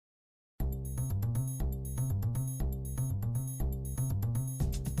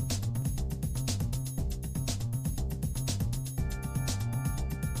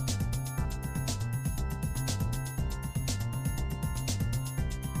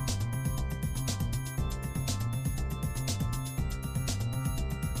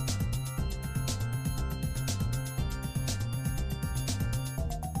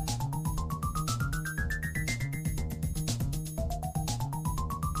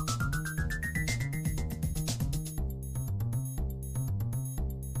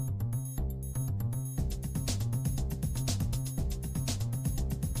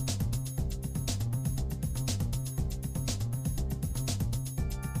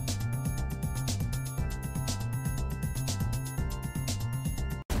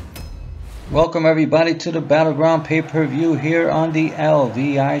Welcome everybody to the Battleground pay-per-view here on the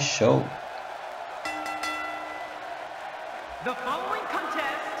LVI show. The following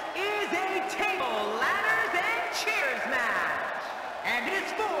contest is a table, ladders, and chairs match. And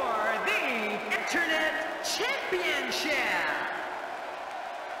it's for the Internet Championship.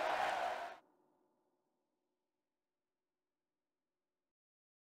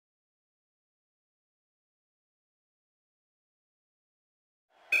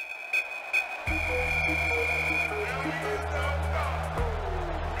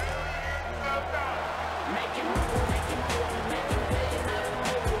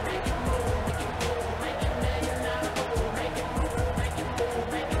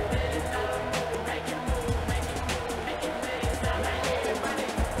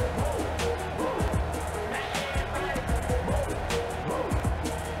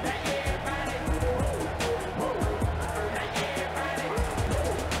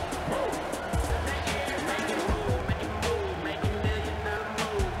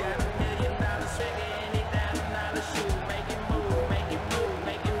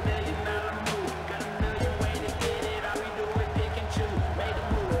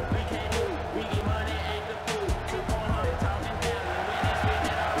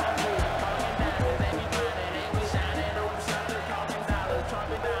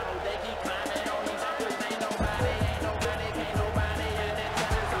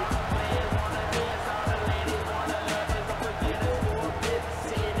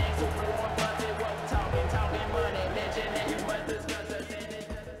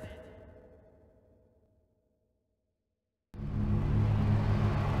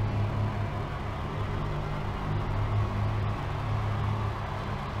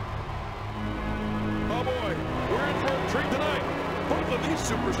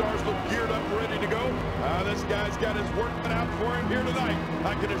 These superstars look geared up, ready to go. This guy's got his work cut out for him here tonight.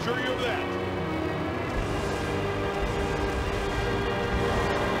 I can assure you of that.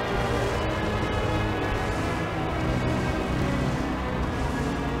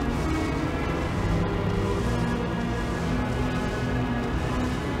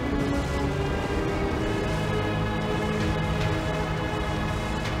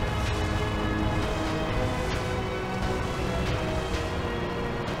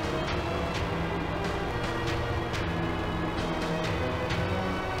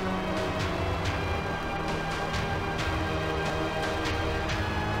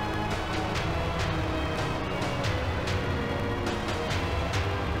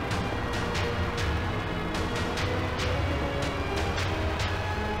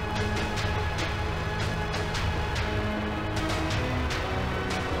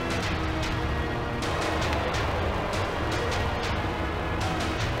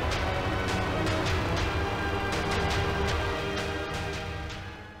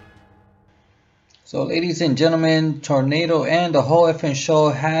 So ladies and gentlemen, Tornado and the whole effing show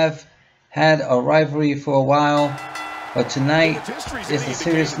have had a rivalry for a while, but tonight is a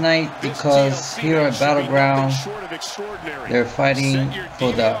serious night because here at Battleground they're fighting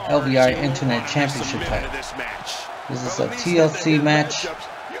for the LVI Internet Championship title. This is a TLC match,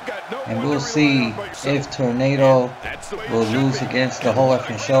 and we'll see if Tornado will lose against the whole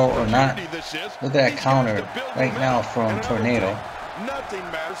effing show or not. Look at that counter right now from Tornado. Nothing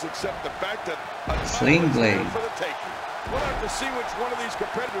matters except the fact that Sling blade. For the taking. We'll have to see which one of these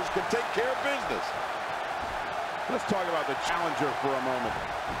competitors can take care of business. Let's talk about the challenger for a moment.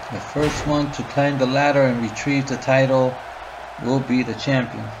 The first one to climb the ladder and retrieve the title will be the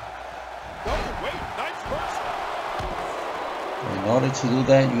champion. Oh, wait, nice first. In order to do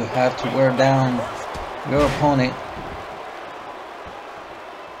that, you have to wear down your opponent.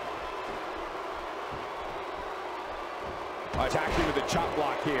 Attacking with the chop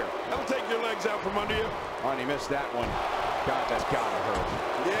block here. That'll take your legs out from under you. Oh, and he missed that one. God, that's gotta hurt.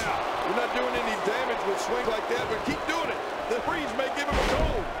 Yeah, you're not doing any damage with swing like that, but keep doing it. The freeze may give him a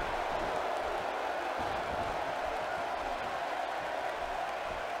cold.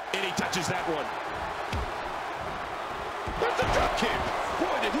 And he touches that one. There's a drop kick.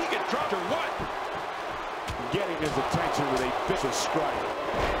 Boy, did he get dropped or what? Getting his attention with a vicious strike.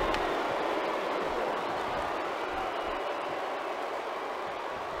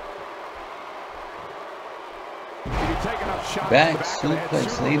 Back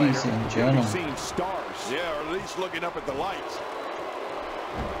suplex, ladies and gentlemen. Yeah, or at least looking up at the lights.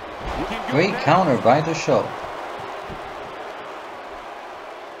 Great counter by the show.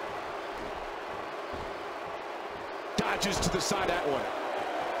 Dodges to the side that one.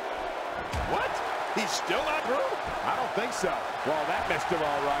 What? He's still not through? I don't think so. Well, that messed him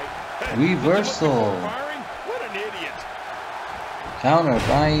all right. Reversal. What an idiot. Counter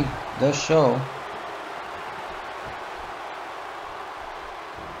by the show.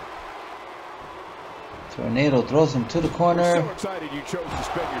 Tornado throws him to the corner.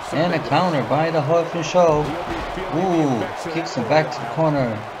 And a counter by the Hoff and Show. Ooh, kicks him back to the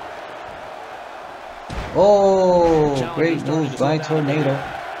corner. Oh, great move by Tornado.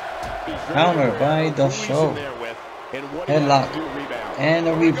 Counter by the Show. Headlock. And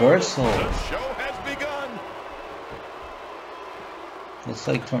a reversal. Looks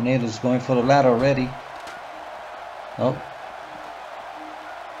like Tornado's going for the ladder already. Oh.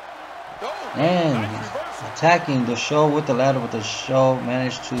 And he's attacking the Show with the ladder, but the Show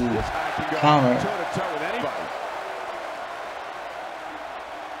managed to counter.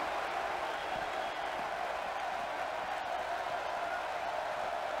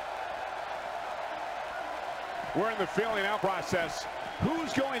 We're in the feeling out process.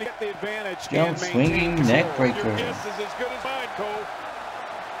 Who's going to get the advantage? Jump swinging neck breaker. Your guess is as good as mine, Cole.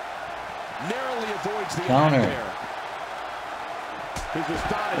 Narrowly avoids the counter.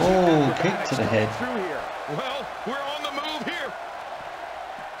 Oh, kick to the head. Well, we're on the move here.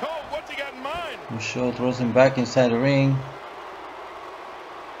 Cole, what's he got in mind? Michelle throws him back inside the ring.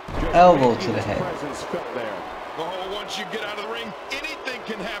 Elbow to the head. Oh, once you get out of the ring, anything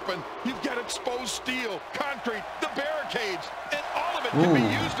can happen. You've got exposed steel, concrete, the barricades, and all of it can be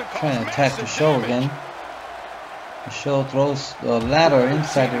used to cause trying to attack the Show damage. again. The Show throws the ladder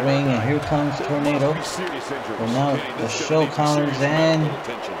inside the ring, and here comes Tornado. But now the Show counters and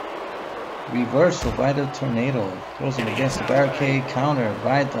reversal by the Tornado. Throws him against the barricade, counter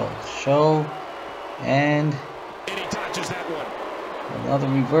by the Show, and another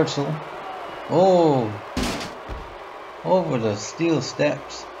reversal. Oh, over the steel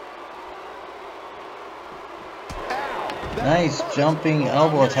steps. Nice jumping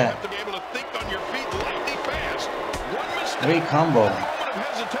elbow attack. Great combo.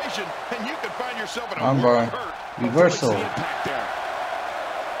 Armbar. Reversal.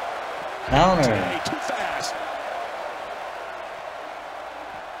 Counter.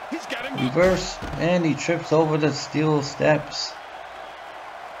 Reverse. And he trips over the steel steps.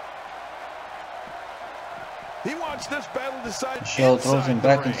 He wants this battle decided. Show throws him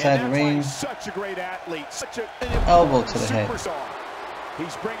back inside the ring. Such a great athlete. Such an elbow to the head.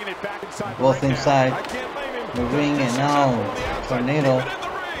 He's bringing it back inside both inside the ring, and now Tornado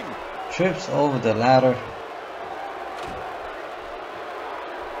trips over the ladder.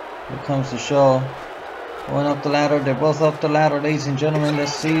 Here comes the Show. Going up the ladder. They're both up the ladder, ladies and gentlemen.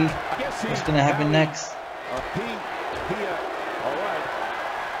 Let's see what's going to happen next.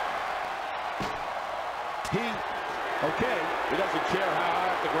 Okay, he doesn't care how high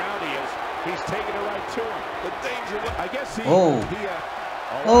off the ground he is. He's taking it right to him. The danger, I guess he...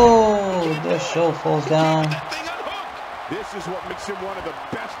 Oh, the Show falls down. This is what makes him one of the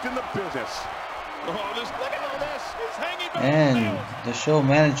best in the business. Oh, look at all this. He's hanging back. And the Show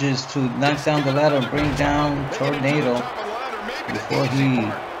manages to knock down the ladder and bring down Tornado before he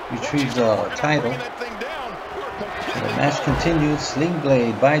retrieves the title. And the match continues. Sling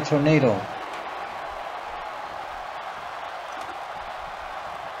Blade by Tornado.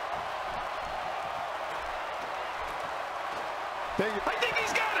 I think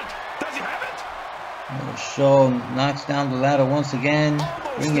he's got it. Does he have it? And the Show knocks down the ladder once again,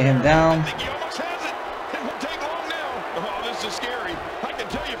 bringing him down. I think he almost has it. It won't take long now. Oh, this is scary. I can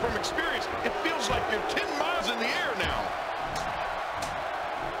tell you from experience, it feels like you're 10 miles in the air now.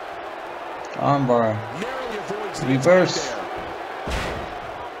 Armbar. Reverse.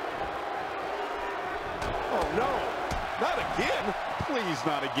 Oh no, not again. Please,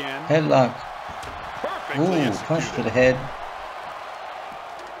 not again. Headlock. Perfectly Ooh, punch to the head.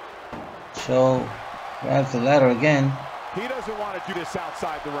 Show grabs the ladder again. He doesn't want to do this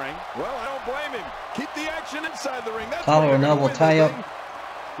outside the ring. Well, I don't blame him. Keep the action inside the ring. That's Collar and elbow tie up.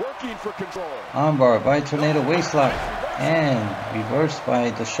 Working for control. Armbar by Tornado, waistlock, and reversed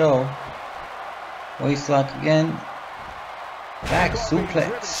by the Show. Waistlock again. Back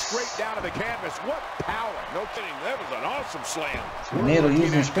suplex. Straight down to the canvas. What power. No kidding. That was an awesome slam. Tornado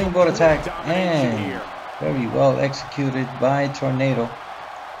using springboard attack, and very well executed by Tornado.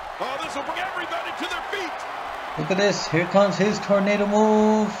 Oh, this will bring everybody to their feet. Look at this. Here comes his Tornado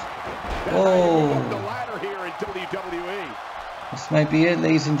move. Whoa. The ladder here in WWE. This might be it,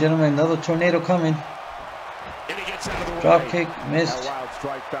 ladies and gentlemen. Another Tornado coming. And he gets out of the way. Drop kick, missed. That wild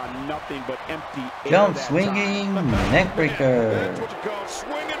strike found nothing but empty Jump air swinging, neck breaker. That's what you call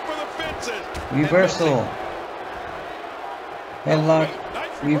swinging for the fences. Reversal. Headlock.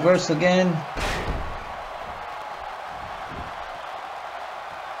 Reverse again.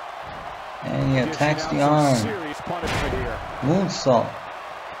 And he attacks the arm. Serious punishment here. Moonsault.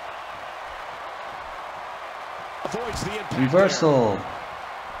 avoids the impact. Reversal.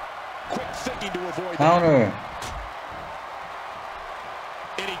 Quick thinking to avoid Counter. that.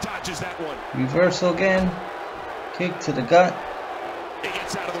 And he dodges that one. Reversal again. Kick to the gut. He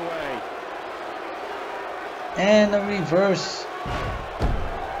gets out of the way. And a reverse.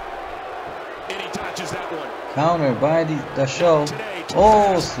 And he dodges that one. Counter by the show.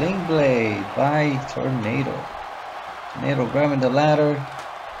 Oh, sling blade by Tornado. Tornado grabbing the ladder.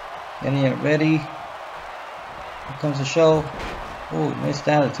 Getting it ready. Here comes the show. Oh, missed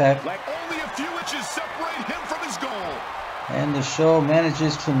that attack. Like only a few inches separate him from his goal. And the show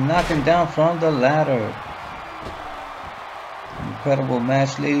manages to knock him down from the ladder. Incredible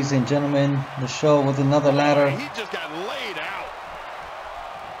match, ladies and gentlemen. The show with another ladder. He just got laid out.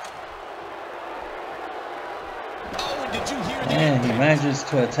 Oh, and did you hear that? And he manages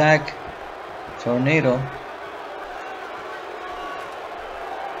to attack Tornado.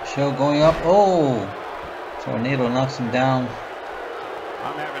 Show going up. Oh! Tornado knocks him down.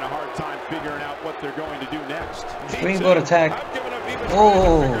 I'm having a hard time figuring out what they're going to do next. Springboard attack.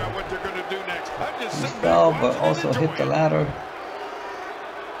 Oh! He fell but also hit the ladder.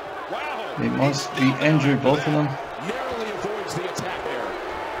 They must be injured, both of them. Narrowly avoids the attack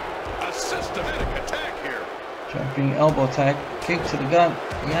there. A systematic attack here. Jumping elbow attack. Kick to the gut.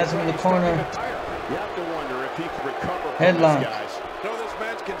 He has him in the corner. You have to wonder if he can recover from Headlock. these guys. No, this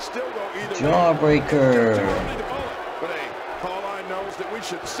match can still go either Jawbreaker. But hey, Paul I knows that we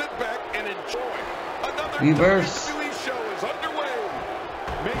should sit back and enjoy. Another Reverse. WWE show is underway.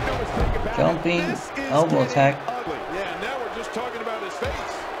 Make no mistake about Jumping it. This is elbow getting attack. Ugly. Yeah, now we're just talking about his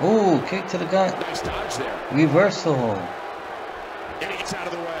face. Ooh, kick to the gut. Nice dodge there. Reversal. And he gets out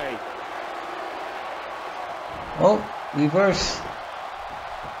of the way. Oh, reverse.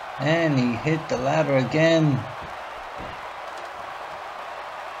 And he hit the ladder again.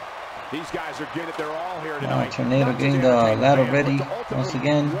 These guys are getting it. They're all here tonight. Tornado getting the ladder ready once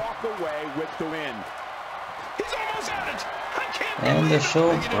again. Walk away with the win. He's almost at it. I can't And the believe it.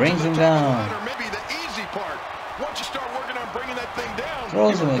 show Making it brings to him the top of the down. ladder may be the easy part. Once you start working on bringing that thing down,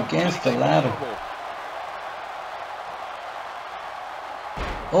 Throws him you're against the completely ladder. vulnerable.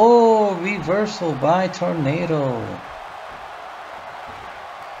 Oh, reversal by Tornado.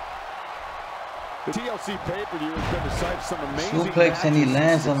 The TLC pay-per-view has been the site of some amazing Suplex and he matches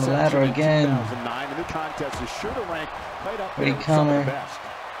lands since on the ladder inception in again. 2009, and the contest is sure to rank right up Great there with some of the counter. best.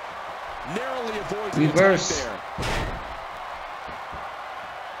 Narrowly avoids Reverse. the attack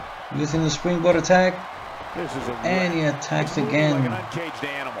there. Using the springboard attack. This is a And he attacks He's moving like an again. uncaged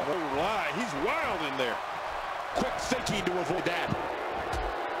animal. Oh, lie. He's wild in there. Quick thinking to avoid that.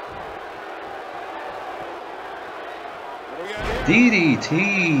 What do we got here?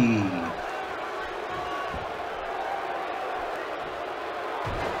 DDT.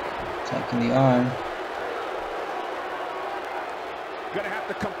 Attacking the arm. Gonna have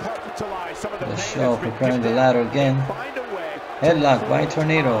to compartmentalize some of the The pain show that's been preparing the given ladder out again. and find a way to Headlock by avoid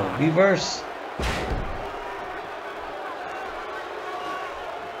Tornado. harm. Reverse.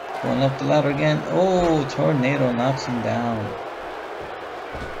 Going up the ladder again. Oh, Tornado knocks him down.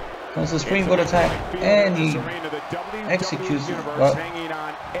 Comes the springboard attack. And he executes it. But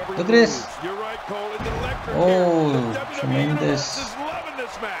look at this. You're right, Cole. It's electric Oh, here. The WWE tremendous Universe is loving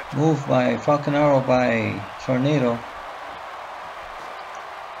this match. move by Falcon Arrow by Tornado.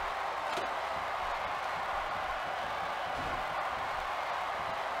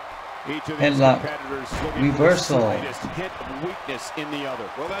 Each of these Headlock. competitors looking Reversal. for the slightest hint of weakness in the other.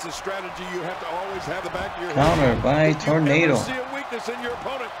 Well, that's a strategy you have to always have the back of your Counter head. by If Tornado. you ever see a weakness in your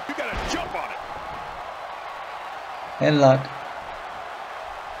opponent, you got to jump on it. Headlock.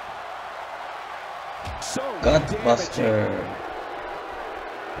 So Gutbuster.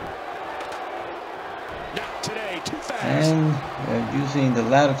 Not today, too fast. And they're using the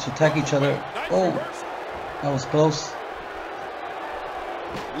ladder to attack each other. Oh, that was close.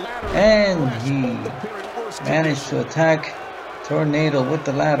 Ladder And crash, he both appearing worse managed condition. to attack Tornado with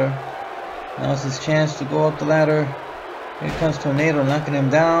the ladder. Now's his chance to go up the ladder. Here comes Tornado knocking him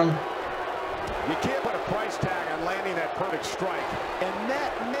down. You can't put a price tag on landing that perfect strike. And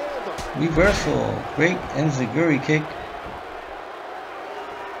that nailed him. Reversal. Great enziguri kick.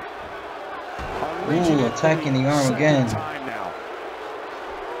 Unleashing Ooh, it attacking the arm second again. time now.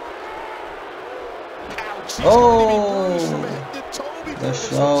 Ouch, he's Oh, gonna be bruised from a hit to toe before The this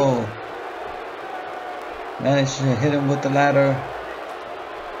show one's over. managed to hit him with the ladder.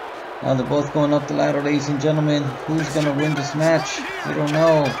 Now they're both going up the ladder, ladies and gentlemen. Who's going to win this match? We don't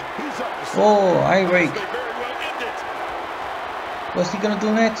know. He's up to Oh, eye rake. May very well end it. What's he going to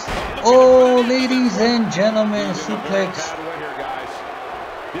do next? Oh, ladies and gentlemen, suplex. Bad way here, guys.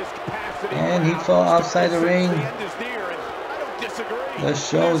 This capacity And And he fell outside the ring. The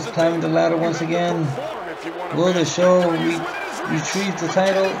Show is climbing the ladder once again. Will the Show retrieve the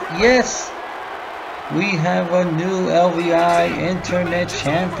title? Yes! We have a new LVI Internet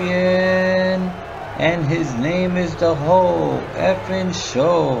Champion. And his name is the whole effing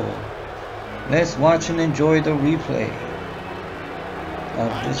Show. Let's watch and enjoy the replay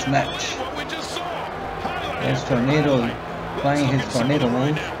of this match. There's Tornado playing his tornado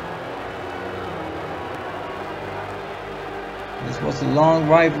move. This was a long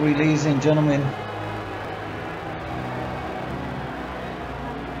rivalry, ladies and gentlemen.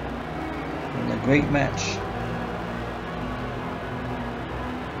 And a great match.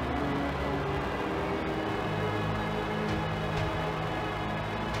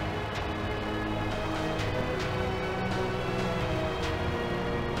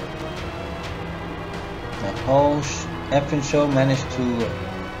 The whole effing Show managed to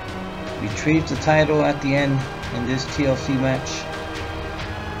retrieve the title at the end in this TLC match.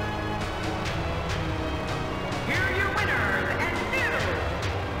 Here are your winners and new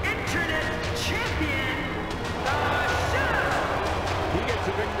Internet Champion, The Show. He gets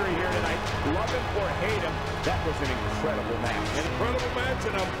a victory here tonight. Love him or hate him, that was an incredible match. Incredible match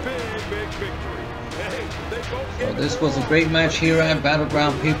and a big victory. Hey, so this was a great match here at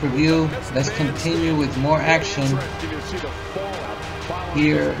Battleground Pay-Per-View. Let's continue with more action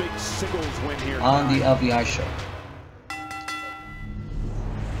here on the LVI Show.